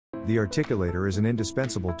The Articulator is an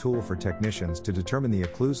indispensable tool for technicians to determine the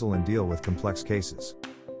occlusal and deal with complex cases.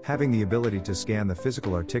 Having the ability to scan the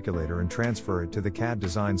physical articulator and transfer it to the CAD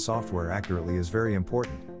design software accurately is very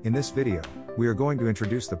important. In this video, we are going to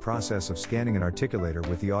introduce the process of scanning an articulator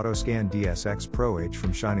with the AutoScan-DE-EX Pro H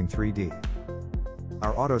from Shining 3D.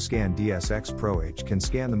 Our AutoScan-DE-EX Pro H can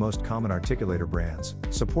scan the most common articulator brands,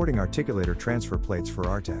 supporting articulator transfer plates for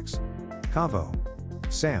Artex, Cavo,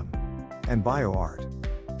 SAM, and BioArt.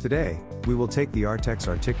 Today, we will take the Artex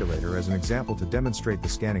articulator as an example to demonstrate the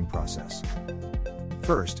scanning process.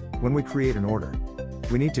 First, when we create an order,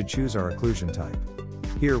 we need to choose our occlusion type.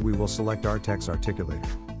 Here we will select Artex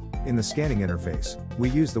articulator. In the scanning interface, we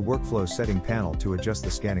use the workflow setting panel to adjust the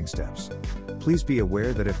scanning steps. Please be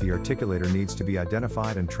aware that if the articulator needs to be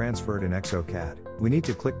identified and transferred in AutoCAD, we need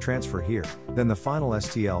to click Transfer here, then the final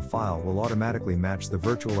STL file will automatically match the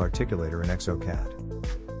virtual articulator in AutoCAD.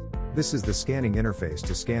 This is the scanning interface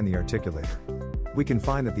to scan the articulator. We can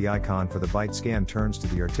find that the icon for the byte scan turns to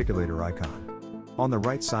the articulator icon. On the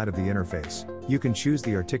right side of the interface, you can choose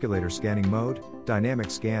the articulator scanning mode, dynamic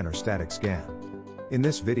scan or static scan. In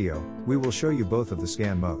this video, we will show you both of the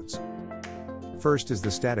scan modes. First is the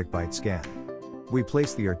static byte scan. We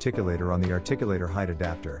place the articulator on the articulator height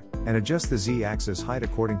adapter, and adjust the Z-axis height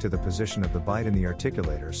according to the position of the byte in the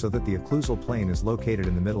articulator so that the occlusal plane is located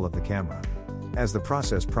in the middle of the camera. As the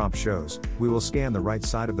process prompt shows, we will scan the right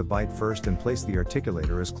side of the byte first and place the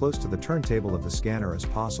articulator as close to the turntable of the scanner as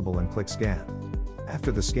possible and click Scan.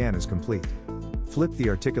 After the scan is complete, flip the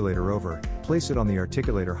articulator over, place it on the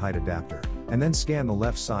articulator height adapter, and then scan the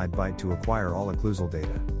left side byte to acquire all occlusal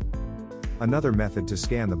data. Another method to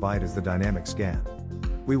scan the byte is the dynamic scan.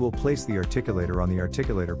 We will place the articulator on the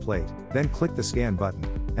articulator plate, then click the scan button,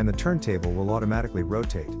 and the turntable will automatically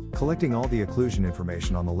rotate, collecting all the occlusion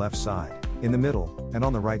information on the left side, in the middle, and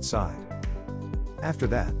on the right side. After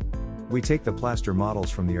that, we take the plaster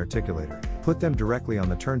models from the articulator, put them directly on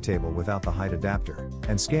the turntable without the height adapter,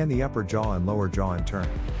 and scan the upper jaw and lower jaw in turn.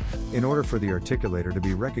 In order for the articulator to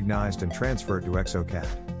be recognized and transferred to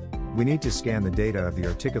AutoCAD, we need to scan the data of the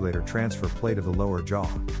articulator transfer plate of the lower jaw,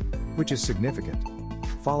 which is significant.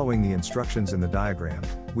 Following the instructions in the diagram,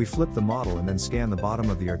 we flip the model and then scan the bottom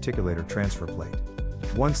of the articulator transfer plate.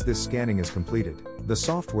 Once this scanning is completed, the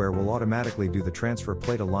software will automatically do the transfer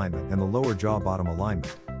plate alignment and the lower jaw bottom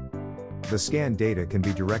alignment. The scan data can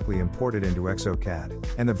be directly imported into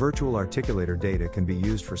AutoCAD, and the virtual articulator data can be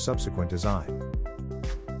used for subsequent design.